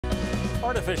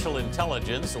Artificial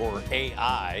intelligence, or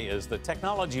AI, is the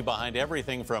technology behind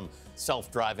everything from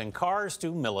self-driving cars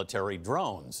to military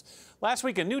drones. Last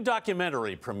week, a new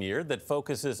documentary premiered that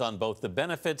focuses on both the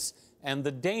benefits and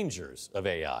the dangers of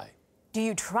AI. Do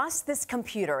you trust this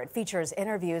computer? It features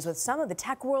interviews with some of the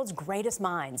tech world's greatest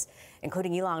minds,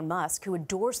 including Elon Musk, who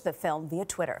endorsed the film via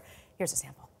Twitter. Here's a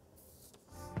sample.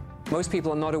 Most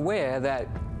people are not aware that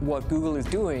what Google is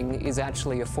doing is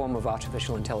actually a form of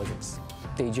artificial intelligence.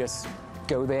 They just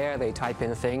go there, they type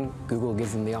in a thing, Google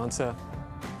gives them the answer.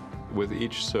 With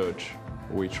each search,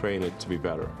 we train it to be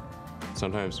better.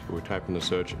 Sometimes we type in the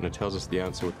search and it tells us the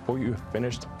answer before you've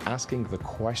finished asking the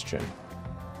question.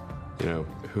 You know,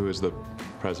 who is the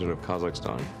president of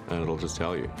Kazakhstan? And it'll just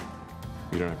tell you.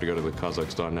 You don't have to go to the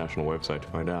Kazakhstan national website to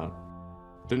find out.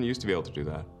 Didn't used to be able to do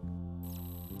that.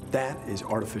 That is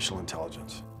artificial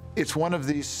intelligence. It's one of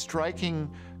these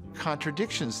striking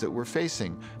contradictions that we're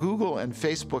facing. Google and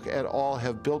Facebook et al.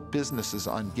 Have built businesses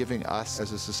on giving us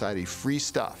as a society free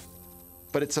stuff.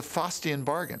 But it's a Faustian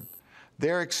bargain.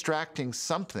 They're extracting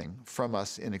something from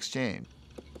us in exchange.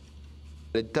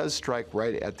 It does strike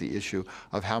right at the issue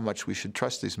of how much we should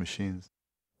trust these machines.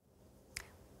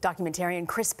 Documentarian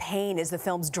Chris Paine is the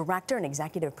film's director and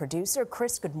executive producer.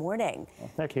 Chris, good morning.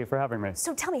 Well, thank you for having me.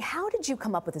 So tell me, how did you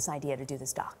come up with this idea to do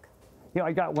this doc? You know,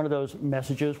 I got one of those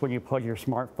messages when you plug your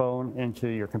smartphone into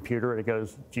your computer, and it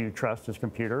goes, "Do you trust this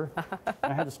computer?" And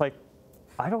I had this like,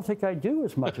 I don't think I do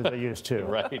as much as I used to.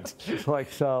 Right. It's like,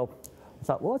 so I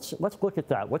thought, well, let's look at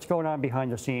that. What's going on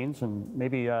behind the scenes, and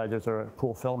maybe there's a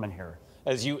cool film in here.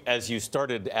 As you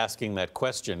started asking that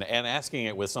question and asking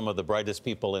it with some of the brightest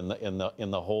people in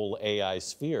the whole AI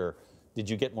sphere, did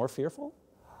you get more fearful?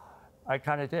 I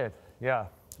kind of did, yeah.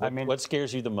 What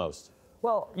scares you the most?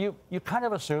 Well, you kind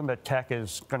of assume that tech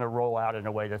is going to roll out in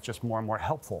a way that's just more and more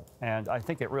helpful, and I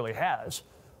think it really has.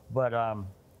 But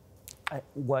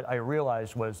what I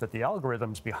realized was that the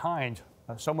algorithms behind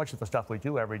so much of the stuff we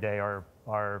do every day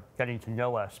are getting to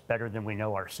know us better than we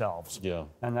know ourselves. Yeah.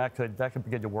 And that could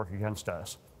begin to work against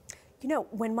us. You know,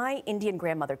 when my Indian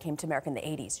grandmother came to America in the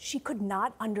 80s, she could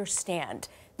not understand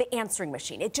the answering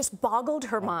machine. It just boggled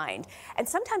her mind. And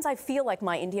sometimes I feel like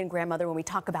my Indian grandmother when we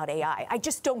talk about AI. I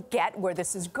just don't get where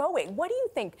this is going. What do you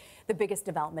think the biggest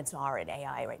developments are in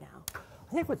AI right now?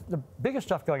 I think what the biggest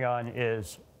stuff going on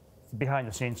is behind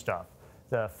the scenes stuff.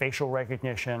 The facial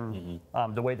recognition,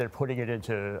 the way they're putting it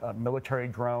into military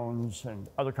drones and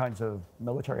other kinds of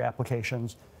military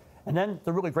applications. And then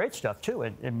the really great stuff, too,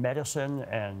 in medicine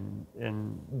and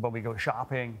when we go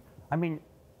shopping. I mean,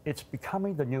 it's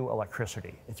becoming the new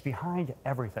electricity. It's behind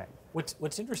everything.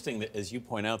 What's interesting, as you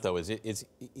point out, though, is it's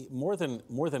more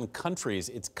than countries,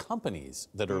 it's companies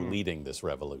that are leading this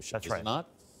revolution. That's right. Is it not?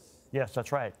 Yes,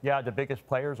 that's right. Yeah, the biggest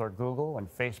players are Google and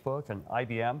Facebook and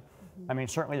IBM. I mean,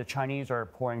 certainly the Chinese are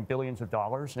pouring billions of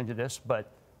dollars into this, but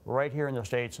right here in the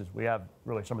States, we have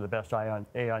really some of the best AI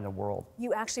in the world.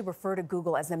 You actually refer to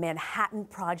Google as the Manhattan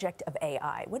Project of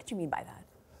AI. What did you mean by that?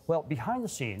 Well, behind the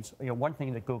scenes, you know, one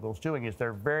thing that Google's doing is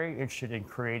they're very interested in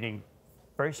creating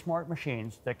very smart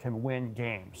machines that can win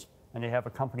games. And they have a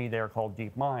company there called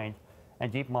DeepMind.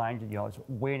 And DeepMind, you know, is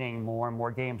winning more and more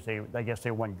games. I guess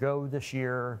they won Go this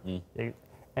year.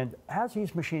 And as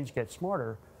these machines get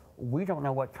smarter, we don't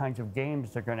know what kinds of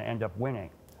games they're going to end up winning.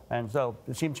 And so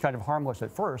it seems kind of harmless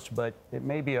at first, but it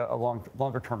may be a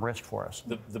longer-term risk for us.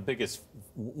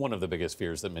 One of the biggest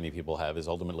fears that many people have is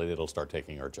ultimately that it'll start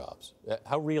taking our jobs.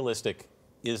 How realistic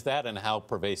is that, and how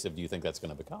pervasive do you think that's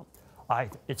going to become?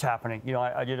 It's happening. You know,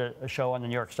 I did a show on the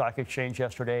New York Stock Exchange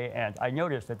yesterday, and I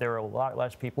noticed that there were a lot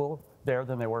less people there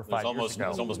than there were 5 years ago.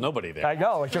 There's almost nobody there. I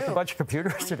know. It's just a bunch of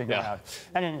computers sitting around.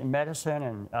 And in medicine,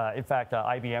 and in fact,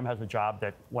 IBM has a job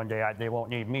that one day they won't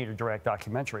need me to direct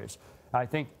documentaries. I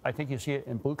think you see it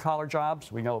in blue-collar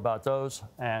jobs. We know about those,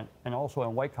 and also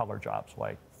in white-collar jobs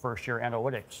like first-year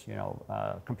analytics. You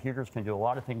know, computers can do a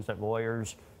lot of things that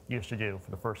lawyers used to do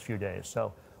for the first few days.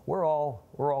 So we're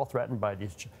all threatened by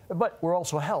these, but we're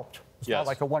also helped. It's not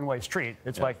like a one-way street.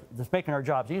 It's like it's making our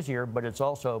jobs easier, but it's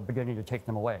also beginning to take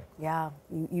them away. Yeah,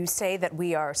 you say that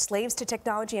we are slaves to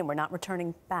technology and we're not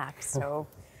returning back. So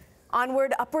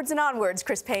onward, upwards, and onwards.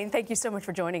 Chris Paine, thank you so much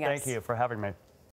for joining us. Thank you for having me.